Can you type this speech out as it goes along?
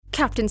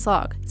Captain's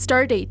log.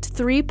 Stardate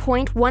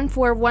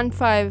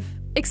 3.1415,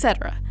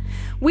 etc.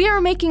 We are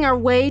making our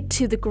way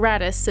to the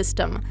Gratis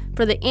system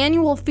for the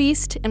annual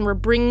feast, and we're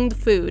bringing the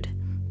food.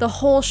 The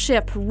whole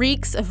ship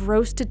reeks of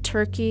roasted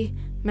turkey,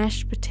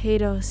 mashed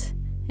potatoes,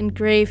 and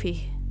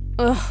gravy.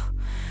 Ugh.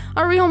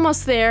 Are we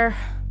almost there?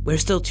 We're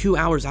still 2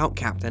 hours out,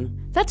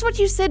 Captain. That's what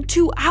you said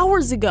 2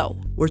 hours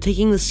ago. We're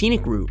taking the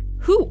scenic route.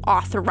 Who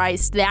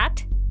authorized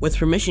that? With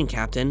permission,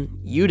 Captain.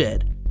 You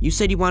did. You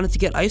said you wanted to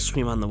get ice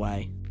cream on the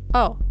way.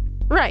 Oh,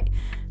 right.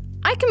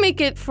 I can make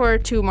it for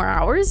 2 more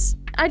hours.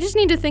 I just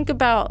need to think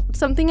about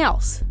something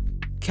else.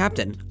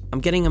 Captain, I'm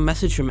getting a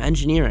message from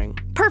engineering.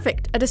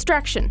 Perfect. A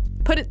distraction.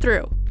 Put it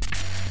through.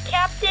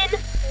 Captain,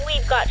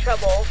 we've got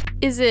trouble.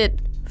 Is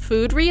it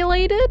food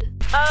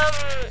related?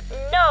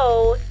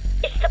 No.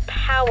 It's the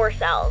power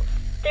cells.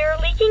 They're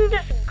leaking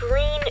this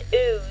green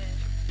ooze.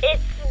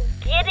 It's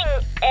getting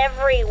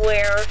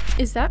everywhere.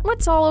 Is that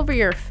what's all over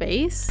your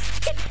face?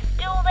 It's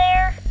still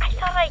there. I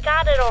thought I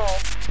got it all.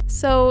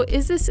 So,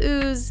 is this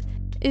ooze,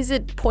 is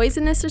it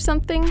poisonous or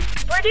something?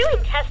 We're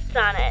doing tests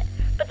on it,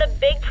 but the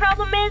big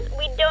problem is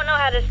we don't know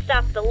how to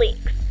stop the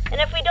leaks. And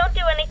if we don't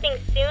do anything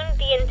soon,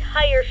 the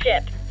entire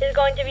ship is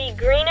going to be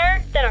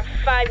greener than a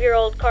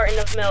 5-year-old carton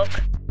of milk.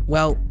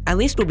 Well, at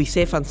least we'll be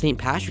safe on St.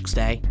 Patrick's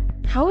Day.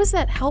 How is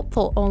that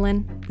helpful,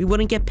 Olin? We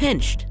wouldn't get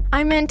pinched.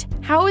 I meant,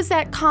 how is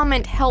that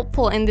comment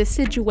helpful in this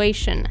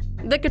situation?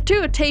 The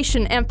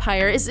Gratuitation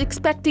Empire is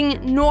expecting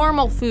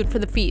normal food for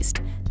the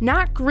feast,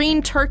 not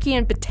green turkey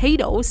and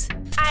potatoes.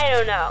 I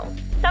don't know.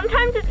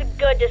 Sometimes it's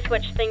good to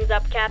switch things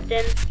up,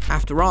 Captain.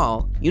 After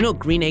all, you know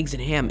green eggs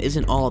and ham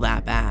isn't all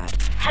that bad.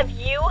 Have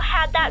you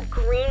had that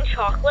green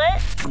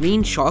chocolate?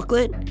 Green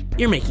chocolate?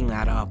 You're making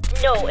that up.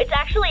 No, it's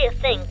actually a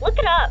thing. Look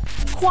it up.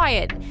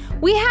 Quiet.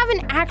 We have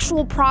an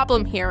actual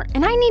problem here,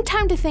 and I need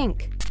time to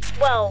think.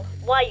 Well,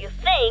 while you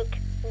think,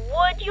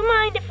 would you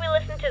mind if we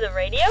listen to the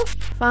radio?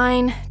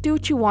 Fine. Do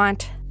what you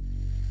want.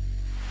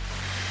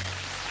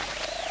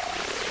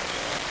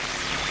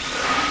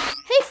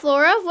 Hey,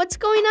 Flora, what's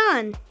going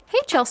on? Hey,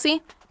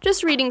 Chelsea.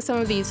 Just reading some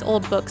of these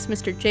old books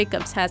Mr.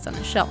 Jacobs has on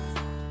the shelf.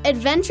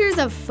 Adventures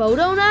of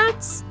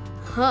Photonauts?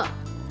 Huh.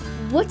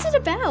 What's it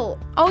about?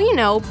 Oh, you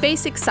know,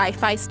 basic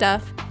sci-fi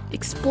stuff.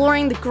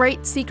 Exploring the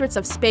great secrets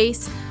of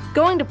space,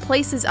 going to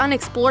places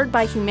unexplored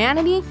by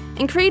humanity,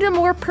 and create a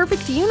more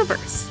perfect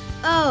universe.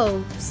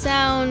 Oh,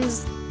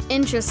 sounds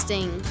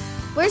interesting.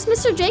 Where's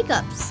Mr.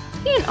 Jacobs?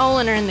 He and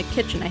Olin are in the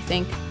kitchen, I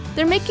think.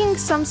 They're making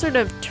some sort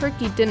of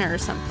turkey dinner or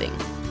something.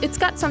 It's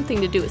got something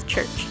to do with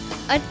church.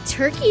 A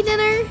turkey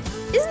dinner?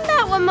 Isn't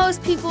that what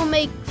most people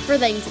make for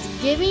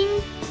Thanksgiving?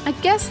 I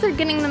guess they're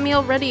getting the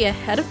meal ready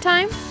ahead of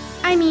time?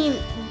 I mean,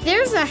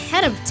 there's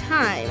ahead of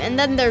time, and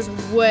then there's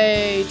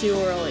way too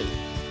early.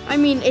 I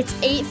mean, it's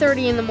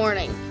 8:30 in the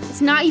morning. It's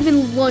not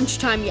even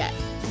lunchtime yet.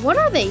 What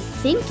are they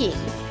thinking?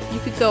 You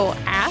could go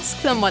ask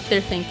them what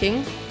they're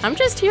thinking. I'm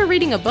just here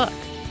reading a book.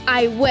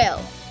 I will.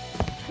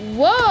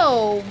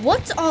 Whoa,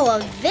 what's all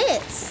of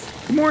this?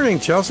 Good morning,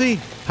 Chelsea.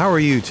 How are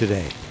you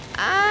today?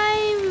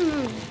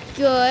 I'm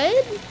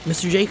good.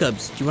 Mr.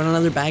 Jacobs, do you want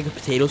another bag of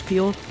potatoes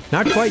peeled?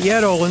 Not quite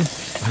yet, Olin.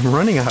 I'm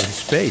running out of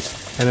space,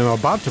 and I'm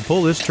about to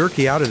pull this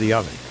turkey out of the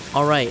oven.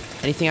 All right.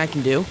 Anything I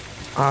can do?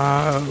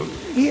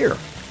 Here.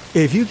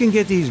 If you can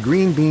get these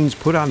green beans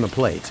put on the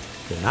plates,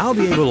 then I'll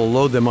be able to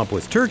load them up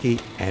with turkey,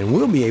 and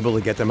we'll be able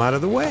to get them out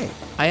of the way.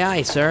 Aye,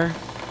 aye, sir.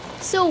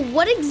 So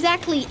what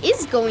exactly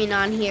is going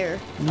on here?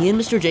 Me and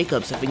Mr.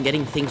 Jacobs have been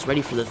getting things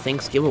ready for the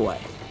Thanks giveaway.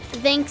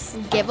 Thanks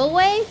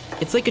giveaway?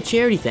 It's like a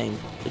charity thing.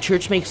 The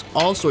church makes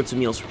all sorts of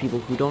meals for people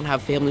who don't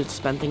have families to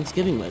spend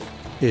Thanksgiving with.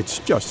 It's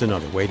just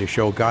another way to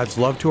show God's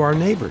love to our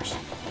neighbors.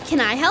 Can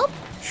I help?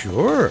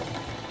 Sure.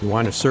 You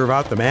want to serve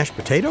out the mashed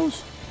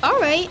potatoes? All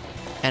right.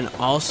 And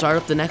I'll start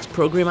up the next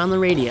program on the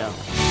radio.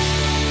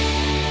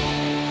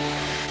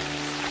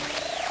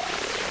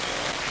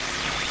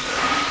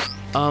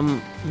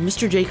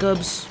 Mr.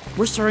 Jacobs,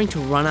 we're starting to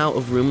run out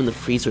of room in the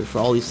freezer for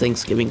all these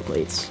Thanksgiving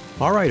plates.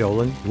 All right,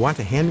 Olin. You want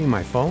to hand me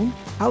my phone?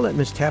 I'll let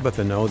Miss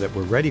Tabitha know that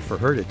we're ready for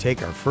her to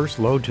take our first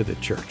load to the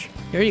church.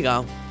 Here you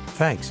go.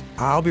 Thanks.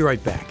 I'll be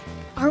right back.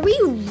 Are we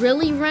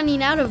really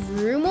running out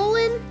of room,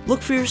 Olin?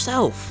 Look for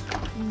yourself.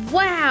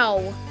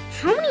 Wow.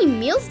 How many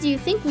meals do you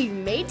think we've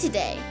made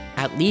today?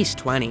 At least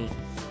 20.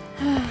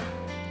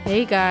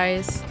 Hey,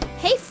 guys.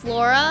 Hey,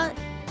 Flora.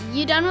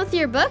 You done with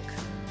your book?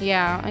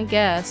 Yeah, I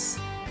guess.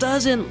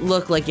 Doesn't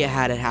look like it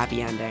had a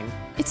happy ending.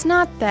 It's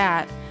not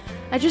that.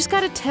 I just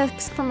got a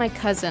text from my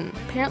cousin.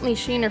 Apparently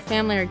she and her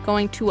family are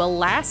going to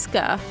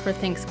Alaska for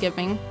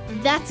Thanksgiving.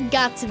 That's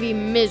got to be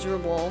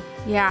miserable.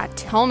 Yeah,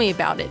 tell me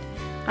about it.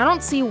 I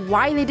don't see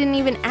why they didn't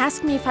even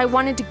ask me if I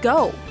wanted to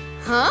go.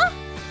 Huh?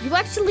 You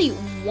actually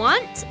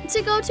want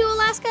to go to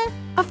Alaska?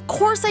 Of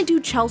course I do,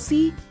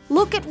 Chelsea.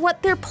 Look at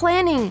what they're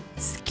planning.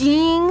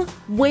 Skiing,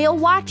 whale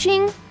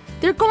watching.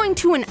 They're going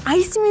to an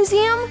ice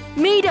museum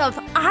made of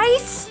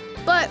ice?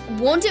 But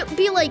won't it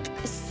be like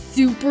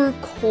super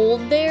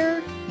cold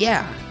there?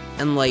 Yeah,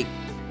 and like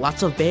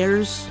lots of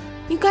bears.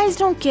 You guys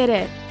don't get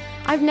it.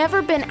 I've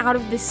never been out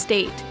of this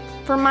state.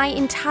 For my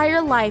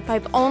entire life,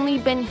 I've only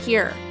been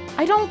here.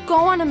 I don't go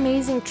on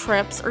amazing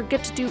trips or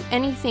get to do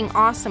anything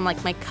awesome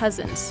like my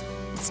cousins.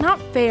 It's not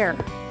fair.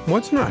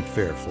 What's not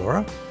fair,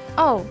 Flora?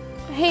 Oh,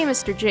 hey,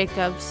 Mr.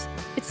 Jacobs.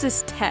 It's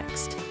this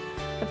text.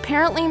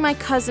 Apparently, my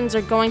cousins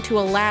are going to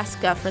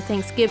Alaska for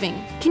Thanksgiving.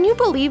 Can you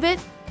believe it?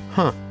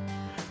 Huh.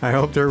 I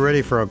hope they're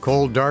ready for a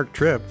cold, dark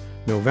trip.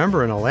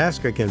 November in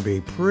Alaska can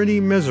be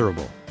pretty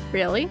miserable.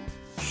 Really?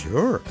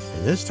 Sure.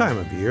 In this time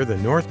of year, the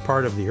north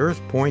part of the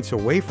Earth points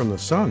away from the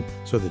sun,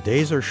 so the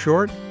days are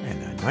short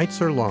and the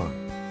nights are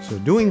long. So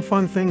doing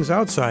fun things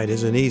outside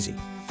isn't easy.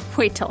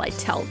 Wait till I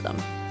tell them.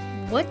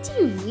 What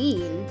do you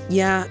mean?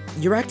 Yeah,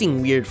 you're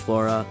acting weird,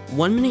 Flora.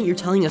 1 minute you're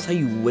telling us how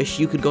you wish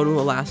you could go to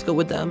Alaska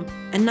with them,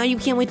 and now you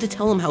can't wait to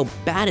tell them how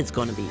bad it's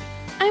gonna be.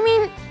 I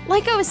mean,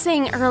 like I was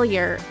saying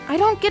earlier, I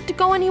don't get to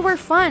go anywhere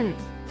fun.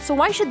 So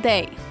why should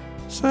they?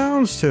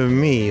 Sounds to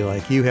me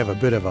like you have a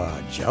bit of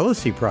a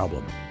jealousy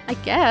problem. I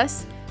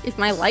guess. If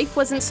my life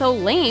wasn't so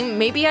lame,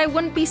 maybe I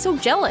wouldn't be so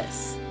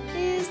jealous.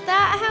 Is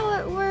that how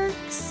it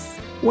works?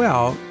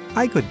 Well,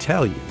 I could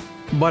tell you,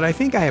 but I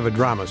think I have a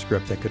drama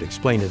script that could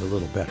explain it a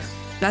little better.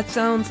 That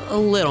sounds a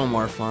little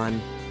more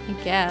fun. I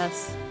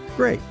guess.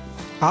 Great.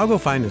 I'll go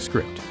find the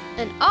script.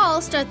 And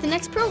I'll start the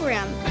next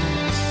program.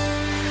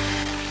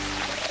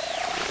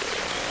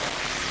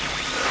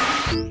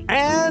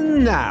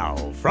 And now,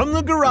 from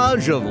the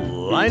garage of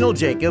Lionel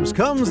Jacobs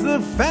comes the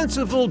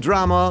fanciful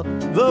drama,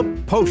 The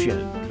Potion,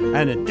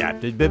 an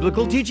adapted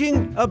biblical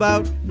teaching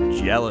about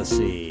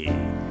jealousy.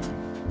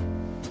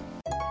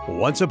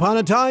 Once upon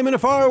a time in a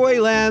faraway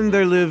land,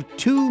 there lived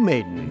two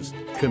maidens,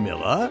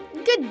 Camilla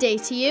Good day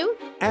to you.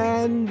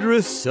 and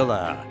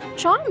Drusilla.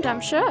 Charmed,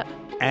 I'm sure.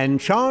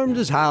 And charmed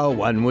is how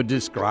one would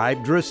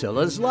describe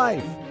Drusilla's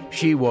life.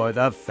 She wore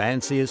the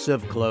fanciest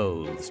of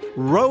clothes,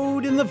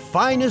 rode in the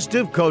finest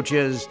of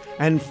coaches,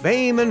 and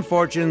fame and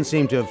fortune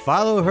seemed to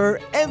follow her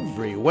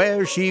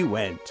everywhere she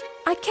went.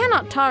 I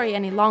cannot tarry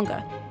any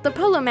longer. The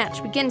polo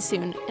match begins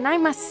soon, and I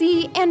must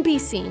see and be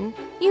seen.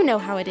 You know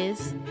how it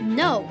is.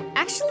 No,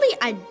 actually,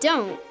 I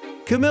don't.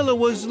 Camilla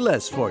was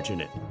less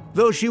fortunate.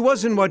 Though she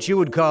wasn't what you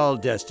would call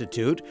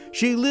destitute,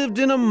 she lived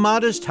in a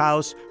modest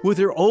house with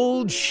her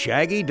old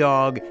shaggy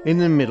dog in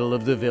the middle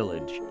of the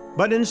village.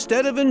 But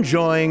instead of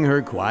enjoying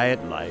her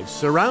quiet life,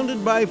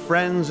 surrounded by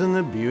friends and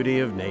the beauty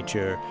of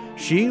nature,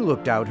 she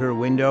looked out her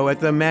window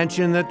at the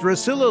mansion that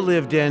Drusilla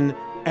lived in,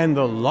 and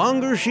the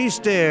longer she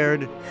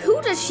stared,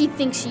 Who does she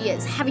think she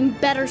is, having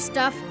better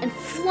stuff and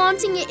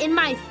flaunting it in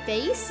my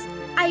face?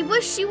 I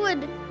wish she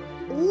would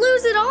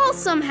lose it all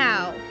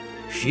somehow.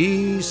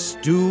 she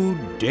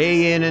stewed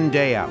day in and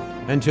day out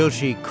until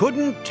she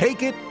couldn't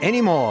take it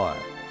anymore.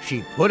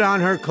 She put on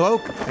her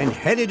cloak and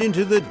headed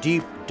into the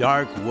deep,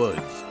 dark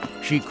woods.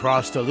 She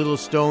crossed a little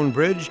stone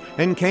bridge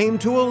and came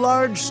to a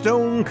large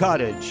stone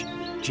cottage.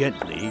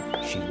 Gently,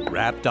 she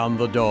rapped on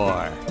the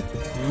door.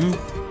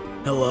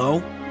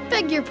 Hello?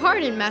 Beg your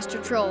pardon,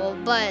 Master Troll,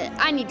 but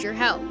I need your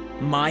help.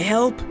 My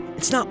help?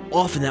 It's not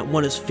often that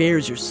one as fair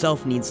as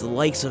yourself needs the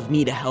likes of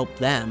me to help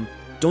them.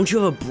 Don't you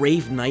have a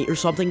brave knight or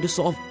something to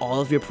solve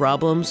all of your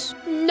problems?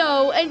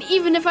 No, and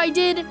even if I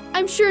did,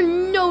 I'm sure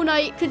no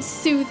knight could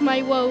soothe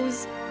my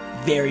woes.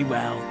 Very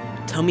well.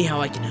 Tell me how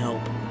I can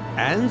help.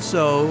 And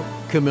so,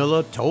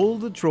 Camilla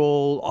told the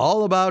troll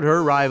all about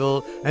her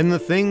rival and the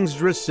things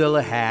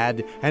Drusilla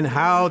had and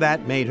how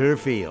that made her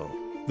feel.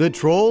 The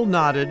troll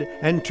nodded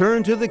and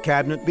turned to the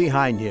cabinet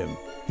behind him.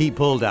 He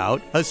pulled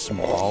out a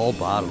small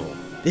bottle.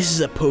 This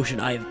is a potion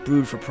I have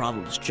brewed for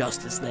problems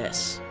just as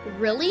this.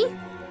 Really?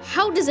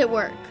 How does it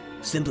work?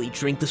 Simply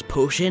drink this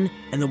potion,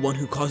 and the one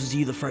who causes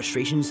you the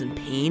frustrations and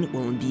pain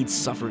will indeed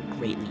suffer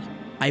greatly.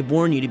 I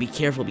warn you to be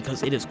careful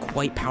because it is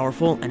quite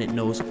powerful and it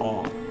knows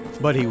all.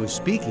 But he was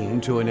speaking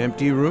to an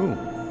empty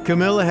room.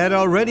 Camilla had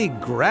already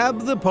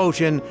grabbed the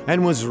potion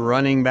and was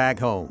running back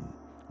home.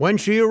 When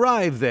she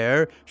arrived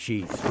there,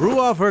 she threw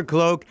off her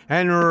cloak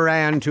and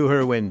ran to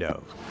her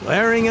window.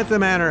 Glaring at the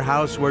manor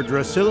house where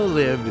Drusilla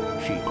lived,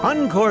 she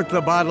uncorked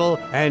the bottle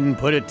and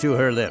put it to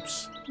her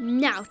lips.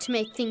 Now to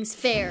make things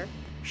fair.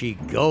 She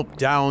gulped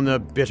down the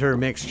bitter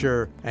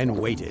mixture and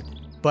waited.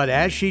 But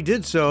as she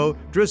did so,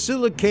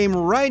 Drusilla came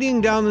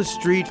riding down the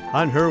street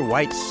on her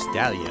white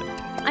stallion.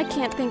 I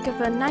can't think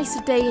of a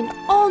nicer day in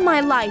all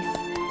my life.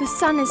 The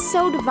sun is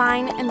so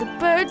divine and the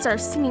birds are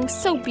singing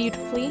so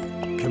beautifully.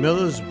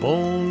 Camilla's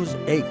bones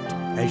ached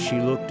as she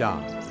looked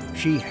on.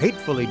 She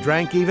hatefully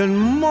drank even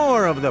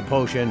more of the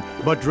potion,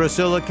 but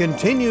Drusilla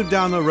continued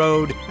down the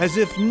road as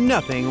if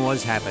nothing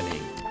was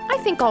happening. I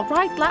think I'll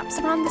ride laps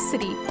around the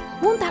city.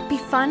 Won't that be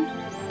fun?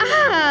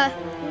 Ah!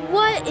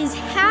 What is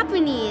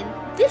happening?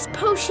 This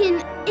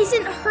potion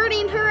isn't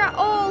hurting her at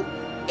all.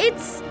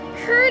 It's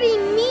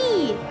hurting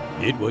me.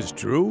 It was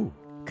true.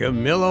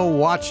 Camilla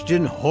watched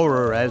in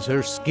horror as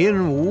her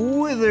skin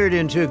withered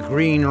into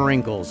green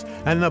wrinkles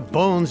and the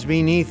bones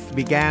beneath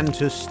began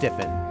to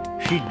stiffen.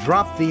 She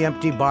dropped the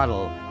empty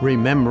bottle,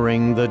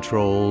 remembering the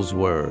troll's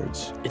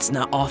words. It's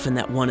not often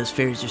that one as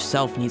fair as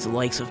yourself needs the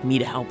likes of me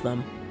to help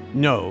them.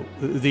 No,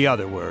 the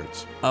other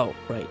words. Oh,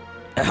 right.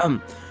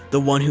 The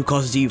one who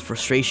causes you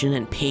frustration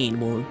and pain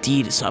will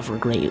indeed suffer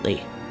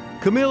greatly.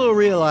 Camilla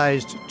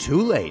realized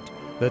too late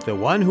that the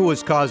one who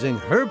was causing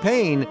her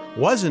pain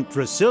wasn't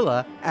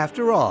Priscilla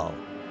after all.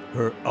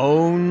 Her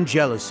own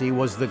jealousy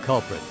was the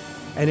culprit,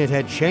 and it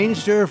had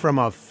changed her from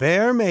a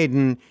fair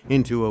maiden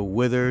into a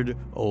withered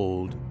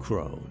old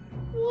crone.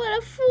 What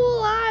a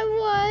fool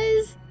I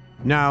was.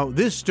 Now,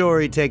 this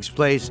story takes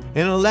place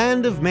in a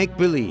land of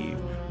make-believe,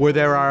 where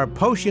there are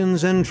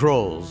potions and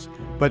trolls.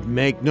 But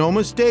make no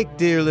mistake,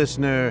 dear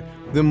listener,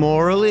 the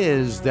moral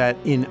is that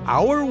in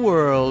our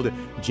world,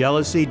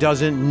 jealousy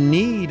doesn't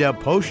need a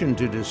potion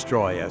to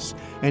destroy us,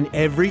 and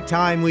every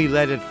time we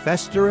let it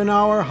fester in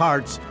our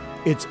hearts,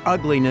 its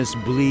ugliness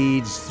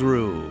bleeds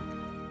through.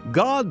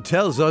 God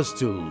tells us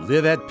to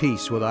live at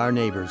peace with our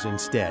neighbors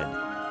instead,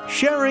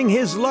 sharing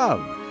His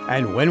love,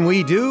 and when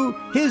we do,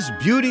 His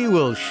beauty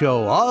will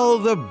show all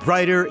the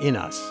brighter in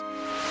us.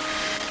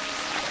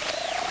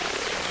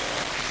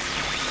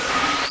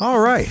 All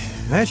right,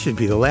 that should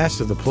be the last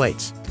of the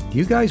plates. Do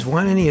you guys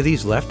want any of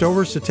these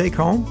leftovers to take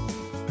home?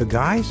 The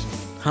guys?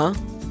 Huh?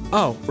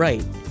 Oh,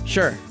 right.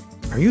 Sure.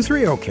 Are you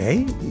three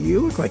okay?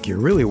 You look like you're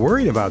really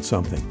worried about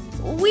something.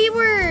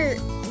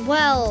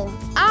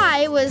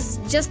 I was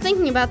just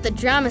thinking about the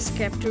drama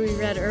script we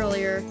read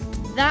earlier.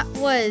 That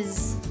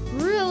was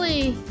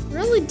really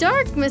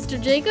dark,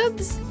 Mr.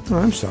 Jacobs. Oh,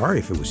 I'm sorry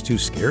if it was too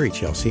scary,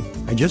 Chelsea.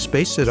 I just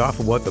based it off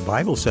of what the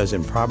Bible says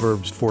in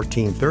Proverbs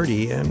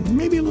 14:30 and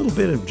maybe a little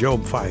bit of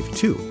Job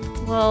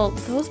 5:2. Well,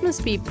 those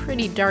must be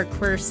pretty dark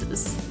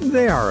verses.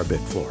 They are a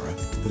bit, Flora,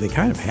 but they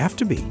kind of have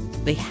to be.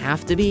 They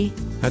have to be?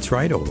 That's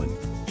right, Olin.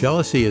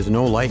 Jealousy is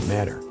no light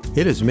matter.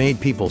 It has made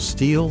people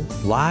steal,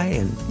 lie,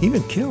 and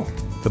even kill.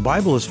 The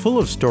Bible is full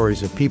of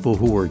stories of people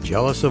who were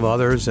jealous of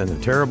others and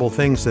the terrible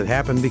things that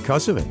happened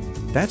because of it.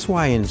 That's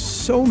why in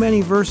so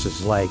many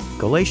verses like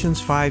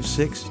Galatians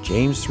 5:6,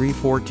 James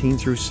 3:14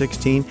 through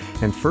 16,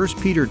 and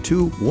 1 Peter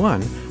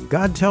 2:1,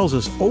 God tells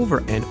us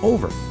over and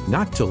over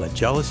not to let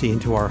jealousy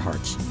into our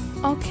hearts.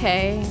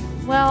 Okay,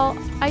 well,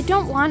 I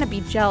don't want to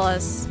be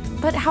jealous,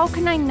 but how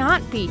can I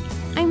not be?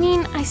 I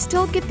mean, I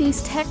still get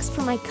these texts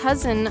from my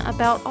cousin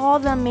about all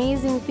the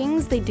amazing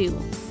things they do.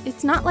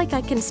 It's not like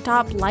I can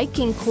stop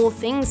liking cool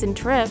things and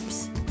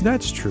trips.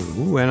 That's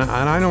true, and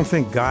I don't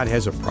think God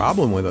has a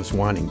problem with us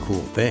wanting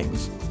cool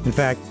things. In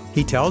fact,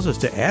 He tells us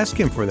to ask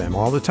Him for them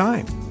all the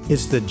time.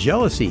 It's the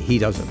jealousy He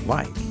doesn't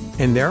like.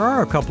 And there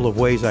are a couple of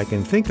ways I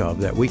can think of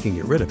that we can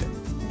get rid of it.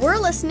 We're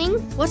listening.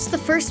 What's the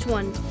first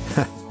one?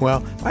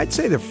 Well, I'd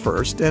say the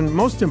first and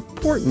most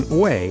important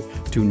way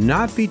to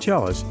not be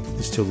jealous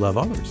is to love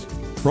others.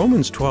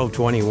 Romans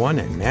 12:21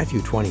 and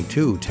Matthew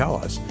 22 tell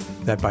us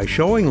that by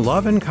showing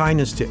love and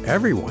kindness to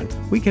everyone,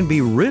 we can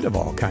be rid of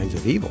all kinds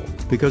of evil.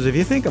 Because if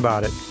you think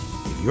about it,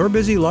 if you're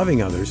busy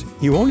loving others,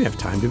 you won't have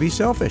time to be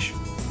selfish.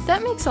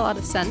 That makes a lot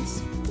of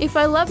sense. If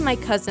I love my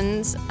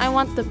cousins, I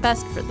want the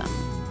best for them.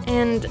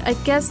 And I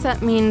guess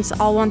that means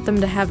I'll want them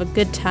to have a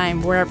good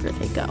time wherever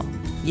they go.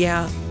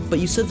 Yeah, but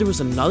you said there was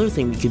another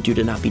thing we could do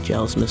to not be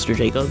jealous, Mr.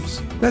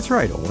 Jacobs. That's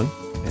right, Olin.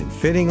 And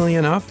fittingly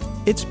enough,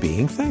 it's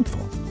being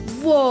thankful.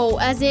 Whoa,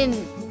 as in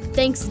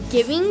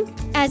Thanksgiving?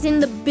 As in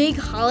the big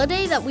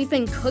holiday that we've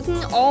been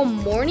cooking all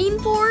morning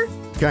for?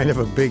 Kind of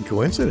a big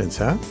coincidence,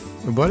 huh?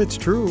 But it's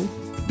true.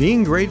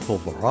 Being grateful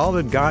for all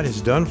that God has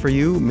done for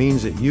you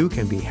means that you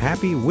can be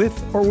happy with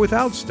or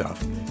without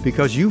stuff,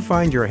 because you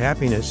find your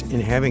happiness in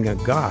having a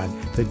God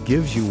that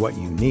gives you what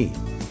you need.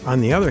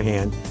 On the other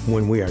hand,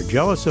 when we are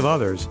jealous of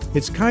others,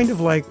 it's kind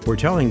of like we're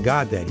telling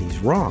God that He's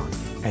wrong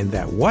and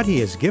that what He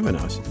has given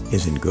us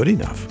isn't good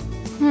enough.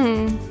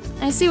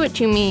 I see what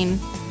you mean.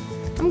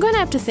 I'm gonna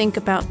have to think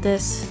about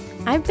this.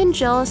 I've been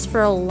jealous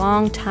for a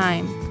long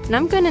time, and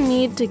I'm gonna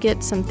need to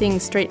get some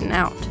things straightened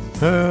out.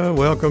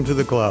 Welcome to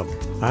the club.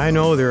 I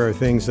know there are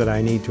things that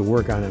I need to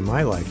work on in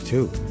my life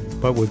too,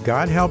 but with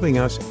God helping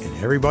us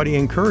and everybody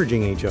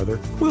encouraging each other,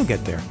 we'll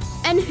get there.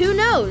 And who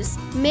knows?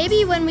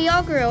 Maybe when we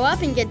all grow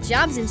up and get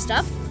jobs and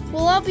stuff,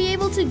 we'll all be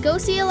able to go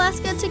see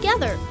Alaska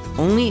together.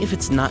 Only if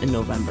it's not in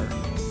November.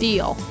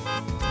 Deal.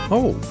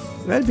 Oh,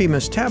 that'd be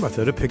Miss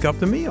Tabitha to pick up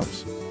the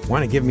meals.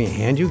 Want to give me a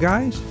hand, you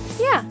guys?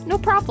 Yeah, no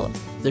problem.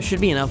 There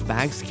should be enough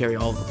bags to carry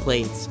all of the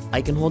plates.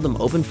 I can hold them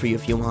open for you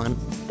if you want.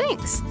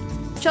 Thanks.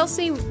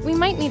 Chelsea, we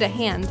might need a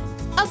hand.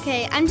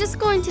 Okay, I'm just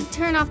going to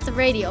turn off the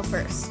radio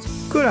first.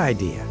 Good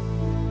idea.